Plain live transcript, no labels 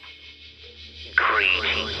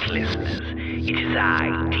Greetings, listeners. It is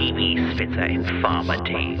I, TV Spitzer Informer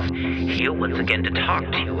Dave, here once again to talk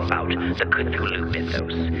to you about the Cthulhu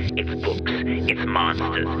mythos, its books, its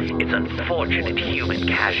monsters, its unfortunate human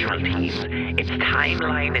casualties, its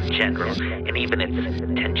timeline in general, and even its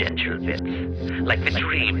tangential bits, like the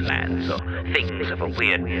dreamlands or things of a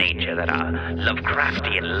weird nature that are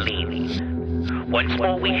Lovecraftian leaning. Once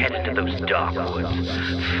more we head into those dark woods,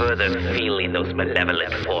 further feeling those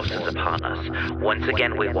malevolent forces upon us. Once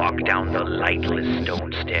again we walk down the lightless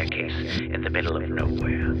stone staircase in the middle of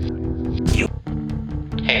nowhere.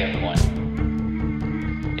 Hey everyone,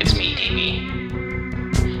 it's me,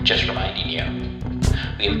 DB. Just reminding you,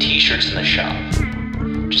 we have t-shirts in the shop.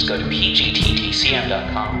 Just go to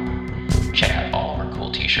pgttcm.com, check out all of our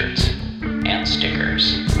cool t-shirts, and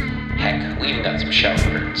stickers. Heck, we even got some shower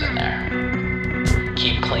curtains in there.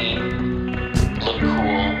 Keep clean, look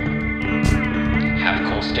cool, have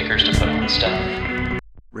cool stickers to put on stuff.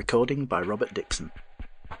 Recording by Robert Dixon.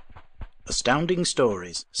 Astounding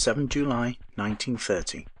Stories, 7 July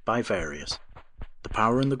 1930, by Various. The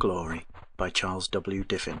Power and the Glory, by Charles W.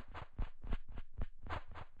 Diffin.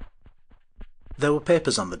 There were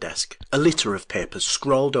papers on the desk, a litter of papers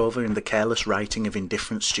scrawled over in the careless writing of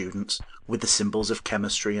indifferent students, with the symbols of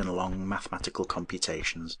chemistry and long mathematical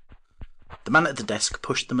computations. The man at the desk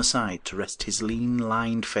pushed them aside to rest his lean,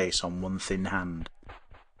 lined face on one thin hand.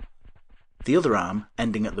 The other arm,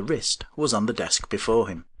 ending at the wrist, was on the desk before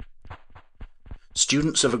him.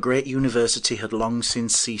 Students of a great university had long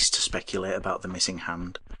since ceased to speculate about the missing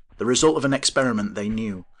hand, the result of an experiment they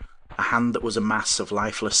knew, a hand that was a mass of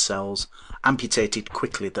lifeless cells, amputated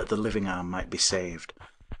quickly that the living arm might be saved.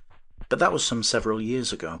 But that was some several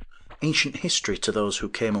years ago, ancient history to those who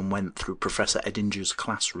came and went through Professor Eddinger's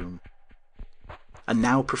classroom. And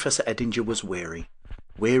now Professor Eddinger was weary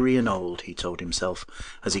and old, he told himself,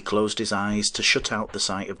 as he closed his eyes to shut out the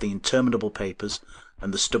sight of the interminable papers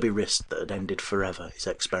and the stubby wrist that had ended forever his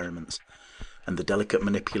experiments, and the delicate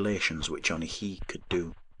manipulations which only he could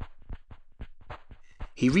do.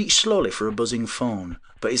 He reached slowly for a buzzing phone,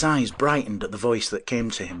 but his eyes brightened at the voice that came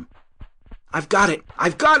to him. "I've got it!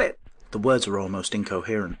 I've got it!" The words were almost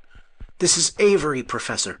incoherent. "This is Avery,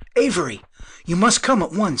 Professor. Avery! You must come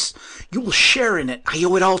at once. You will share in it. I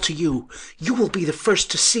owe it all to you. You will be the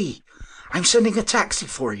first to see. I'm sending a taxi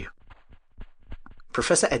for you."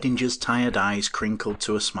 Professor Eddinger's tired eyes crinkled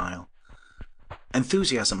to a smile.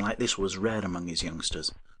 Enthusiasm like this was rare among his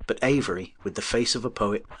youngsters, but Avery, with the face of a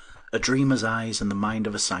poet, a dreamer's eyes and the mind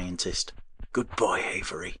of a scientist. Good boy,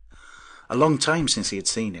 Avery. A long time since he had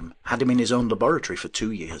seen him, had him in his own laboratory for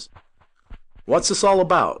 2 years. "What's this all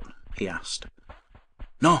about?" he asked.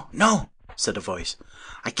 No, said a voice.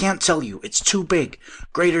 "I can't tell you. It's too big.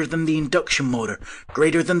 Greater than the induction motor.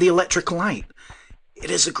 Greater than the electric light. It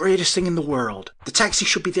is the greatest thing in the world. The taxi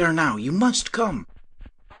should be there now. You must come."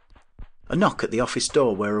 A knock at the office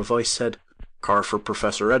door where a voice said, "Car for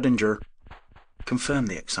Professor Eddinger," confirmed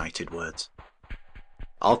the excited words.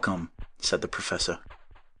 "I'll come," said the professor.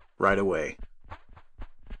 "Right away."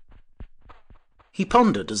 He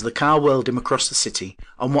pondered as the car whirled him across the city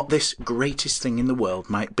on what this greatest thing in the world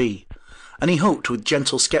might be, and he hoped with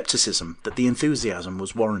gentle scepticism that the enthusiasm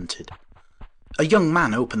was warranted. A young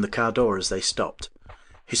man opened the car door as they stopped.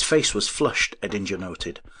 His face was flushed, Eddinger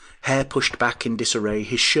noted, hair pushed back in disarray,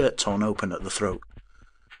 his shirt torn open at the throat.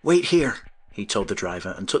 "Wait here," he told the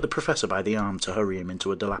driver, and took the professor by the arm to hurry him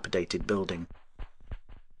into a dilapidated building.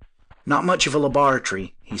 "Not much of a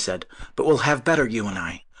laboratory," he said, "but we'll have better, you and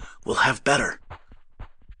I. We'll have better."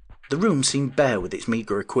 The room seemed bare with its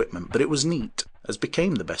meagre equipment, but it was neat, as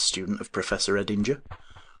became the best student of Professor Eddinger.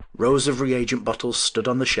 Rows of reagent bottles stood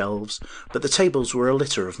on the shelves, but the tables were a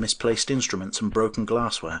litter of misplaced instruments and broken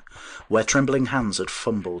glassware, where trembling hands had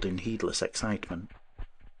fumbled in heedless excitement.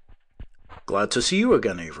 "Glad to see you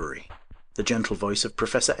again, Avery." The gentle voice of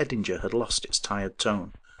Professor Eddinger had lost its tired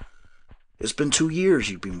tone. "It's been 2 years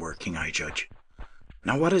you've been working, I judge.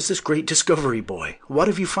 Now what is this great discovery, boy? What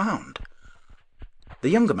have you found?" The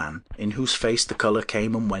younger man, in whose face the colour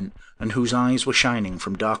came and went, and whose eyes were shining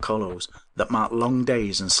from dark hollows that marked long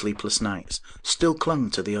days and sleepless nights, still clung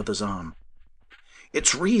to the other's arm.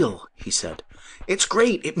 "It's real," he said. "It's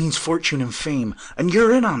great. It means fortune and fame, and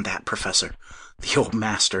you're in on that, Professor. The old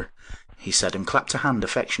master," he said, and clapped a hand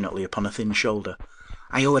affectionately upon a thin shoulder.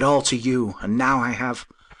 "I owe it all to you, and now I have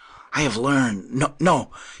learned.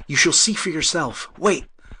 No, you shall see for yourself. Wait."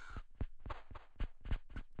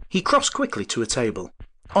 He crossed quickly to a table.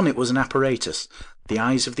 On it was an apparatus. The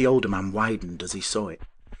eyes of the older man widened as he saw it.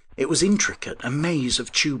 It was intricate, a maze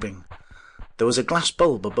of tubing. There was a glass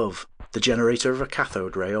bulb above, the generator of a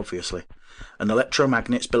cathode ray, obviously, and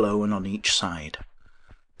electromagnets below and on each side.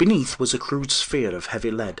 Beneath was a crude sphere of heavy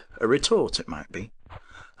lead, a retort it might be,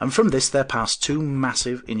 and from this there passed two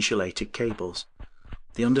massive insulated cables.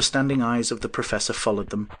 The understanding eyes of the professor followed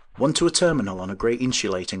them, one to a terminal on a great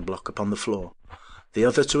insulating block upon the floor, the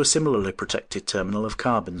other to a similarly protected terminal of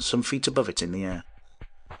carbon some feet above it in the air.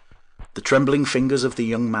 The trembling fingers of the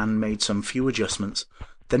young man made some few adjustments,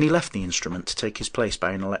 then he left the instrument to take his place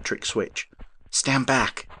by an electric switch. "Stand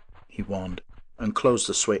back," he warned, and closed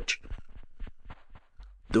the switch.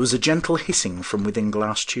 There was a gentle hissing from within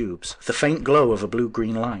glass tubes, the faint glow of a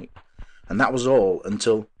blue-green light, and that was all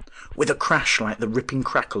until, with a crash like the ripping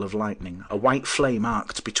crackle of lightning, a white flame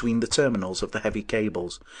arced between the terminals of the heavy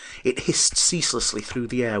cables. It hissed ceaselessly through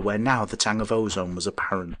the air where now the tang of ozone was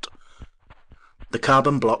apparent. The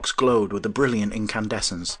carbon blocks glowed with a brilliant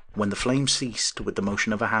incandescence when the flame ceased with the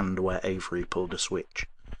motion of a hand where Avery pulled a switch.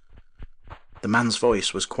 The man's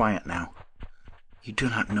voice was quiet now. "You do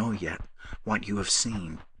not know yet what you have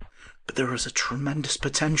seen, but there is a tremendous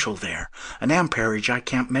potential there, an amperage I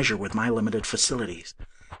can't measure with my limited facilities."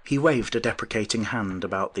 He waved a deprecating hand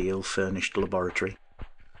about the ill-furnished laboratory.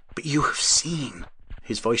 "But you have seen."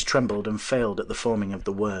 His voice trembled and failed at the forming of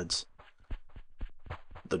the words.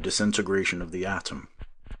 "The disintegration of the atom,"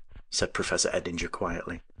 said Professor Edinger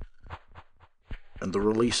quietly, "and the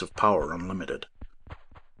release of power unlimited."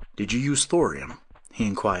 "Did you use thorium?" he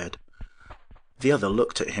inquired. The other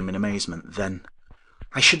looked at him in amazement, then,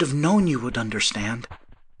 "I should have known you would understand,"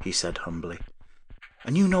 he said humbly.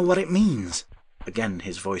 "And you know what it means." Again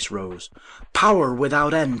his voice rose. "Power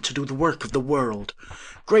without end to do the work of the world.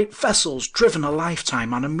 Great vessels driven a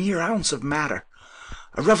lifetime on a mere ounce of matter.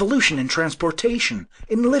 A revolution in transportation,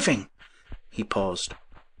 in living." He paused.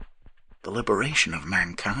 "The liberation of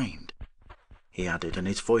mankind," he added, and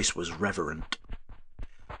his voice was reverent.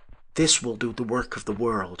 "This will do the work of the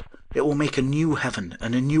world. It will make a new heaven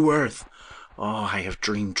and a new earth. Oh, I have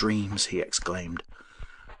dreamed dreams," he exclaimed.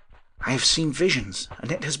 "I have seen visions, and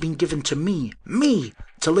it has been given to me,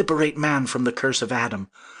 to liberate man from the curse of Adam,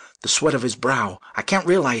 the sweat of his brow. I can't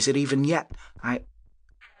realize it even yet. I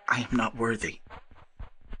am not worthy."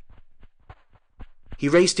 He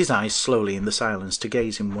raised his eyes slowly in the silence to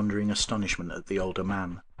gaze in wondering astonishment at the older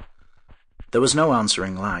man. There was no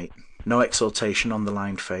answering light, no exultation on the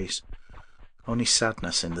lined face, only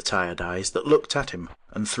sadness in the tired eyes that looked at him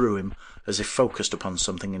and through him as if focused upon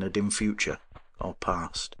something in a dim future or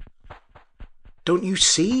past. "Don't you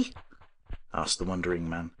see?" asked the wondering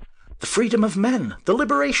man. "The freedom of men, the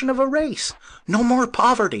liberation of a race. No more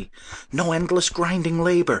poverty, no endless grinding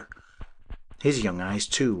labour." His young eyes,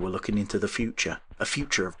 too, were looking into the future, a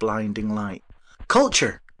future of blinding light.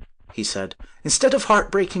 "Culture," he said. "Instead of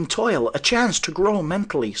heartbreaking toil, a chance to grow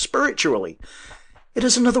mentally, spiritually. It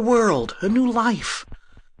is another world, a new life."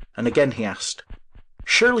 And again he asked,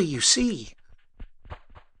 "Surely you see?"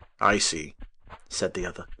 "I see," said the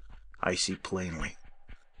other. "I see plainly."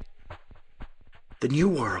 "The new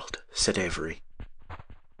world," said Avery.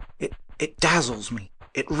 It dazzles me.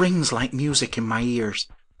 It rings like music in my ears."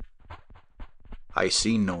 "I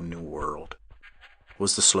see no new world,"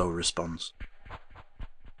 was the slow response.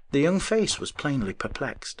 The young face was plainly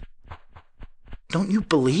perplexed. "Don't you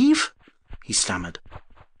believe?" he stammered.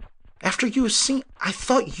 "After you have seen, I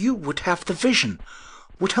thought you would have the vision,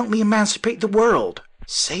 would help me emancipate the world,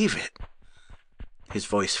 save it." His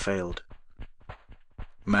voice failed.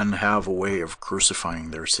 "Men have a way of crucifying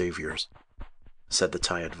their saviors," said the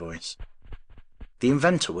tired voice. The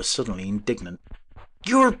inventor was suddenly indignant.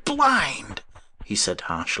 "You're blind," he said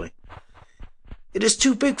harshly. "It is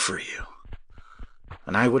too big for you.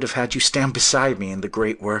 And I would have had you stand beside me in the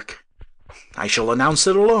great work. I shall announce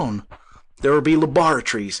it alone. There will be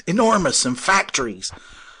laboratories, enormous, and factories.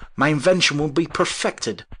 My invention will be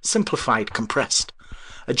perfected, simplified, compressed.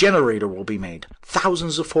 A generator will be made,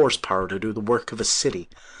 thousands of horsepower to do the work of a city.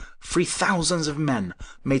 Free thousands of men,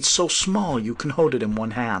 made so small you can hold it in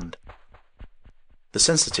one hand." The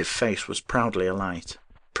sensitive face was proudly alight,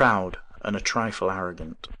 proud and a trifle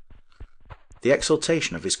arrogant. The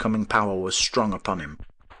exultation of his coming power was strong upon him.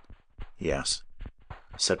 "Yes,"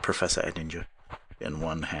 said Professor Edinger, "in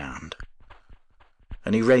one hand."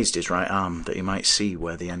 And he raised his right arm that he might see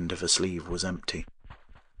where the end of a sleeve was empty.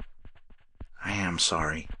 "I am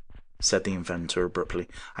sorry," said the inventor abruptly.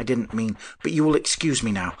 "I didn't mean, but you will excuse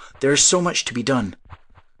me now. There is so much to be done."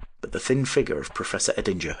 But the thin figure of Professor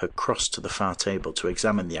Edinger had crossed to the far table to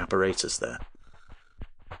examine the apparatus there.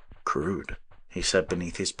 "Crude," he said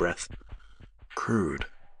beneath his breath. "Crude,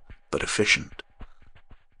 but efficient."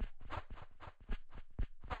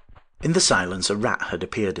 In the silence a rat had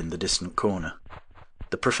appeared in the distant corner.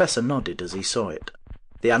 The professor nodded as he saw it.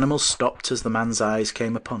 The animal stopped as the man's eyes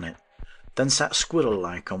came upon it. then sat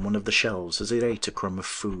squirrel-like on one of the shelves as it ate a crumb of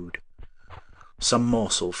food. Some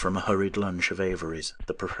morsel from a hurried lunch of Avery's,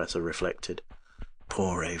 the professor reflected.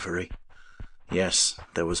 Poor Avery. Yes,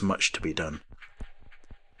 there was much to be done.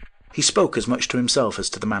 He spoke as much to himself as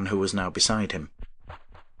to the man who was now beside him.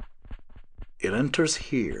 It enters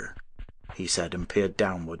here, he said, and peered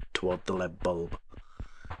downward toward the lead bulb.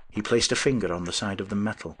 He placed a finger on the side of the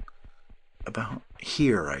metal. About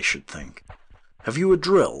here, I should think. Have you a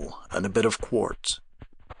drill and a bit of quartz?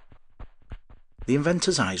 The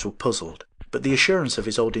inventor's eyes were puzzled, but the assurance of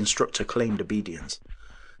his old instructor claimed obedience.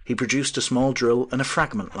 He produced a small drill and a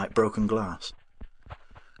fragment like broken glass,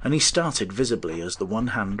 and he started visibly as the one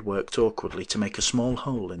hand worked awkwardly to make a small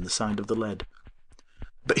hole in the side of the lead.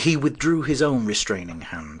 But he withdrew his own restraining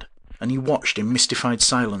hand, and he watched in mystified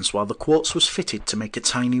silence while the quartz was fitted to make a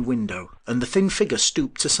tiny window, and the thin figure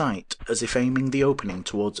stooped to sight, as if aiming the opening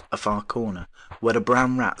towards a far corner, where a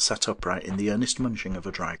brown rat sat upright in the earnest munching of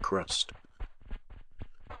a dry crust.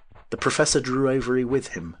 The professor drew Avery with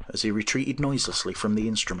him as he retreated noiselessly from the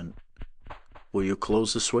instrument. "Will you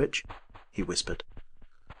close the switch?" he whispered.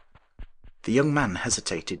 The young man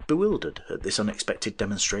hesitated, bewildered at this unexpected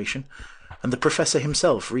demonstration, and the professor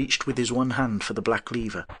himself reached with his one hand for the black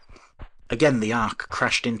lever. Again the arc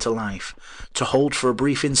crashed into life, to hold for a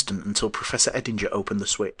brief instant until Professor Edinger opened the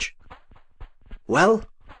switch. "Well?"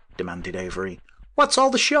 demanded Avery. "What's all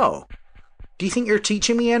the show? Do you think you're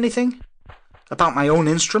teaching me anything? About my own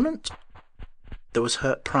instrument?" There was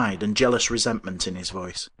hurt pride and jealous resentment in his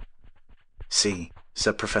voice. "See,"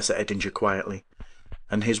 said Professor Edinger quietly,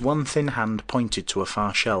 and his one thin hand pointed to a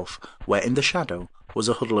far shelf, where in the shadow was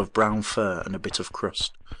a huddle of brown fur and a bit of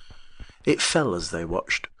crust. It fell as they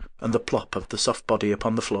watched, and the plop of the soft body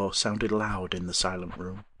upon the floor sounded loud in the silent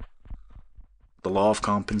room. "The law of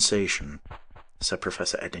compensation," said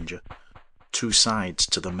Professor Edinger. "Two sides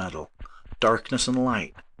to the medal, darkness and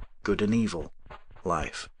light, good and evil,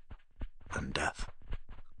 life and death."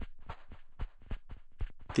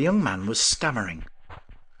 The young man was stammering.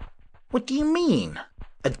 "What do you mean?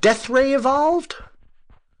 A death ray evolved?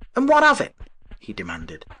 And what of it?" he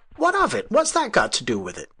demanded. "What of it? What's that got to do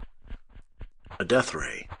with it?" "A death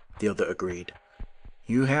ray," the other agreed.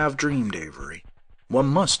 "You have dreamed, Avery. One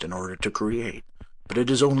must in order to create, but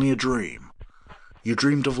it is only a dream. You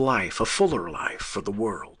dreamed of life, a fuller life for the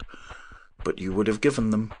world, but you would have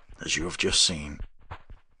given them, as you have just seen,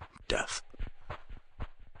 death."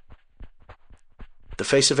 The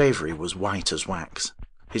face of Avery was white as wax.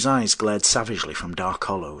 His eyes glared savagely from dark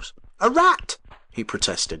hollows. "A rat!" he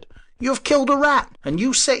protested. "You have killed a rat, and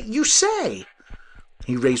you say...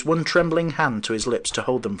 He raised one trembling hand to his lips to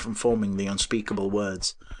hold them from forming the unspeakable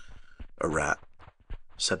words. "A rat,"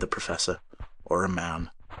 said the professor, "or a man,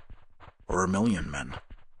 or a million men."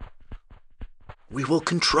 "We will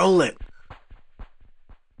control it."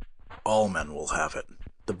 "All men will have it,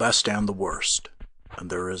 the best and the worst, and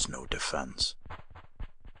there is no defense."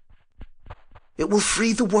 "It will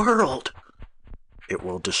free the world." "It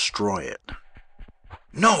will destroy it."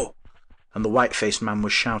 "No!" And the white-faced man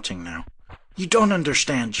was shouting now. "You don't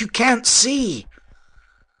understand. You can't see."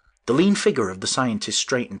 The lean figure of the scientist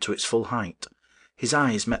straightened to its full height. His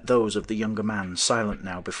eyes met those of the younger man, silent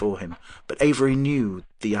now before him, but Avery knew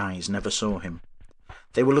the eyes never saw him.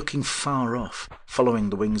 They were looking far off, following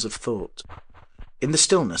the wings of thought. In the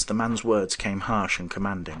stillness the man's words came harsh and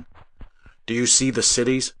commanding. "Do you see the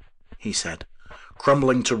cities?" he said,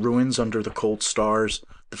 "crumbling to ruins under the cold stars?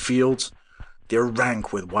 The fields? They are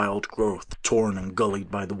rank with wild growth, torn and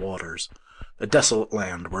gullied by the waters. A desolate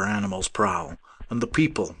land where animals prowl. And the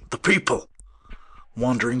people,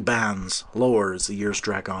 wandering bands, lower as the years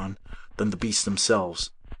drag on, than the beasts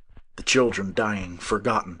themselves. The children dying,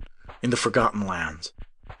 forgotten, in the forgotten lands.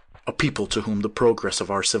 A people to whom the progress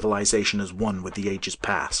of our civilization is one with the ages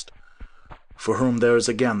past. For whom there is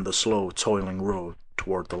again the slow, toiling road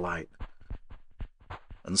toward the light.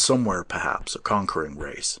 And somewhere, perhaps, a conquering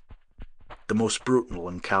race. The most brutal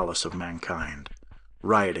and callous of mankind,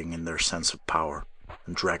 rioting in their sense of power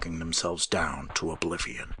and dragging themselves down to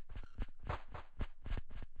oblivion."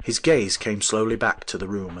 His gaze came slowly back to the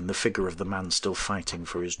room and the figure of the man still fighting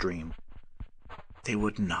for his dream. "They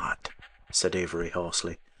would not," said Avery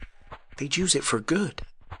hoarsely. "They'd use it for good."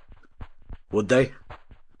 "Would they?"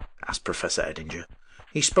 asked Professor Edinger.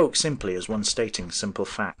 He spoke simply as one stating simple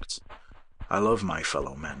facts. "I love my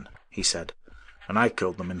fellow men," he said, "and I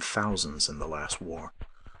killed them in thousands in the last war.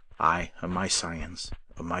 I and my science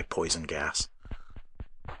and my poison gas."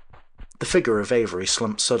 The figure of Avery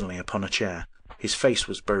slumped suddenly upon a chair. His face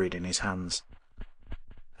was buried in his hands.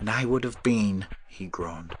 "And I would have been," he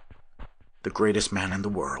groaned, "the greatest man in the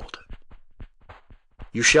world."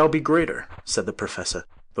 "You shall be greater," said the Professor,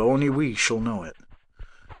 "though only we shall know it.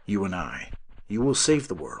 You and I. You will save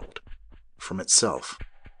the world from itself."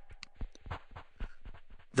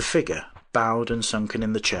 The figure, bowed and sunken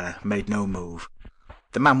in the chair, made no move.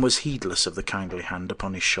 The man was heedless of the kindly hand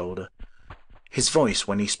upon his shoulder. His voice,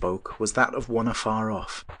 when he spoke, was that of one afar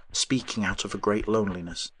off, speaking out of a great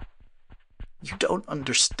loneliness. "You don't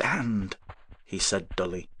understand," he said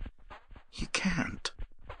dully. "You can't."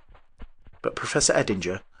 But Professor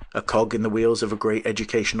Edinger, a cog in the wheels of a great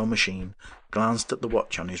educational machine, glanced at the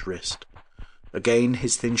watch on his wrist. Again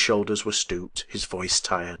his thin shoulders were stooped, his voice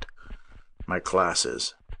tired. "My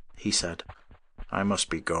classes," he said. "I must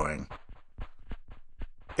be going."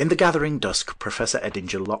 In the gathering dusk, Professor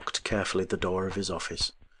Edinger locked carefully the door of his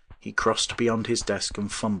office. He crossed beyond his desk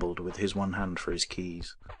and fumbled with his one hand for his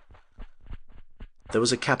keys. There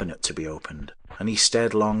was a cabinet to be opened, and he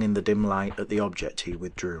stared long in the dim light at the object he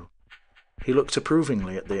withdrew. He looked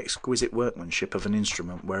approvingly at the exquisite workmanship of an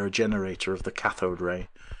instrument where a generator of the cathode ray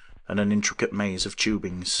and an intricate maze of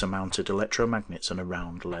tubings surmounted electromagnets and a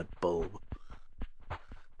round lead bulb.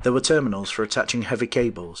 There were terminals for attaching heavy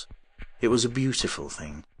cables. It was a beautiful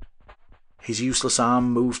thing. His useless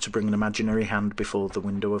arm moved to bring an imaginary hand before the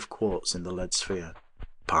window of quartz in the lead sphere.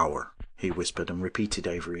 "Power," he whispered, and repeated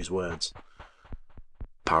Avery's words.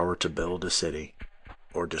 "Power to build a city,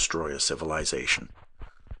 or destroy a civilization.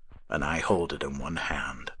 And I hold it in one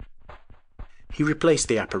hand." He replaced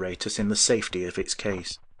the apparatus in the safety of its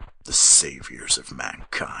case. "The saviors of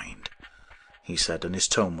mankind," he said, and his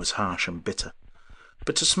tone was harsh and bitter.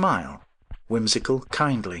 But a smile, whimsical,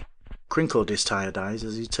 kindly, crinkled his tired eyes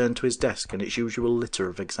as he turned to his desk and its usual litter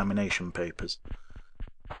of examination papers.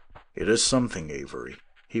 "It is something, Avery,"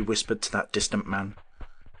 he whispered to that distant man,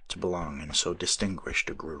 "to belong in so distinguished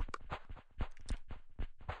a group."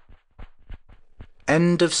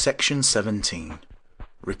 End of section 17.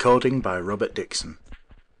 Recording by Robert Dixon.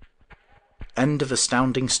 End of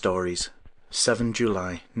Astounding Stories, 7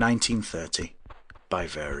 July 1930, by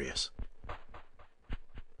Various.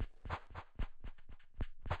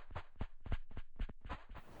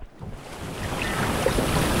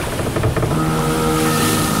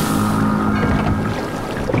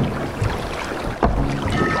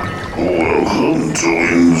 Welcome to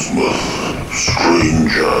Innsmouth,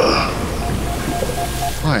 stranger.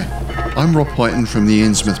 Hi, I'm Rob Whiten from the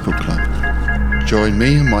Innsmouth Book Club. Join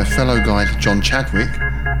me and my fellow guide John Chadwick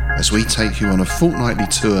as we take you on a fortnightly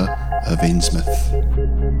tour of Innsmouth.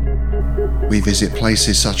 We visit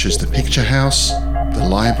places such as the Picture House, the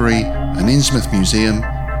Library and Innsmouth Museum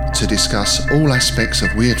to discuss all aspects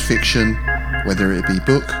of weird fiction, whether it be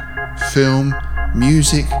book, film,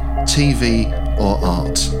 music, TV or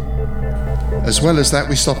art. As well as that,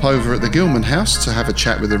 we stop over at the Gilman House to have a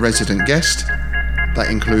chat with a resident guest. That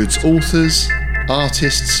includes authors,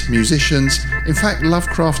 artists, musicians, in fact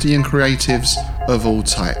Lovecraftian creatives of all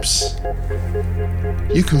types.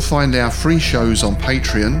 You can find our free shows on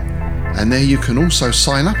Patreon, and there you can also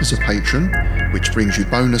sign up as a patron, which brings you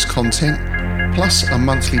bonus content, plus a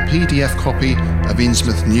monthly PDF copy of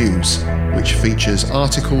Innsmouth News, which features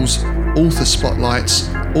articles, author spotlights,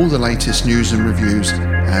 all the latest news and reviews,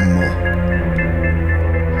 and more.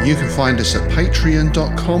 You can find us at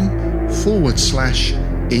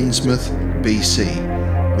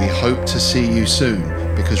patreon.com/InnsmouthBC. We hope to see you soon,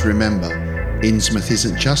 because remember, Innsmouth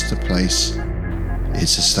isn't just a place,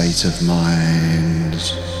 it's a state of mind.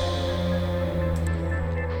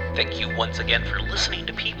 Thank you once again for listening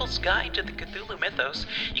to People's Guide to the Cthulhu Mythos.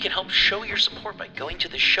 You can help show your support by going to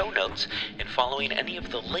the show notes and following any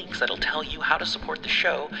of the links that'll tell you how to support the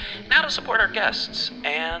show and how to support our guests.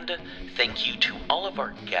 And thank you to all of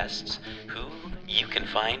our guests who you can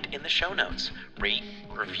find in the show notes. Rate,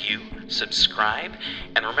 review, subscribe,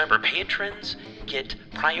 and remember, patrons get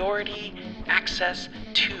priority access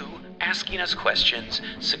to asking us questions,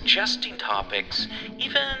 suggesting topics,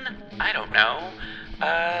 even, I don't know,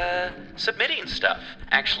 submitting stuff.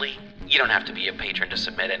 Actually, you don't have to be a patron to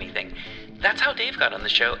submit anything. That's how Dave got on the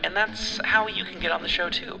show, and that's how you can get on the show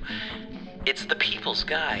too. It's the People's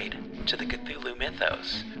Guide to the Cthulhu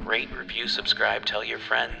Mythos. Rate, review, subscribe, tell your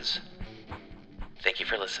friends. Thank you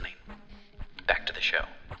for listening. Back to the show.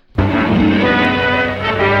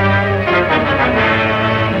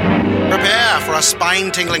 Prepare for a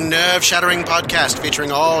spine-tingling, nerve-shattering podcast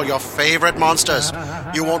featuring all your favorite monsters.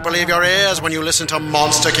 You won't believe your ears when you listen to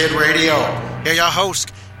Monster Kid Radio. Hear your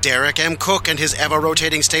host, Derek M. Cook, and his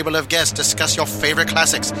ever-rotating stable of guests discuss your favorite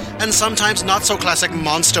classics and sometimes not-so-classic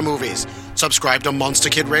monster movies. Subscribe to Monster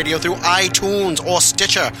Kid Radio through iTunes or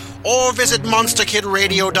Stitcher, or visit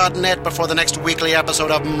monsterkidradio.net before the next weekly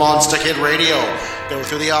episode of Monster Kid Radio. Go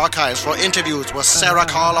through the archives for interviews with Sarah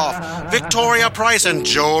Karloff, Victoria Price, and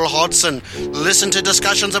Joel Hodgson. Listen to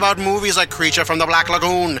discussions about movies like Creature from the Black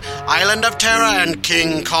Lagoon, Island of Terror, and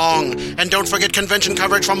King Kong. And don't forget convention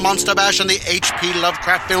coverage from Monster Bash and the H.P.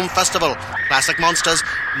 Lovecraft Film Festival, Classic Monsters,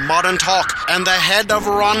 Modern Talk, and the Head of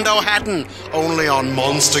Rondo Hatton, only on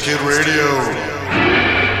Monster Kid Radio.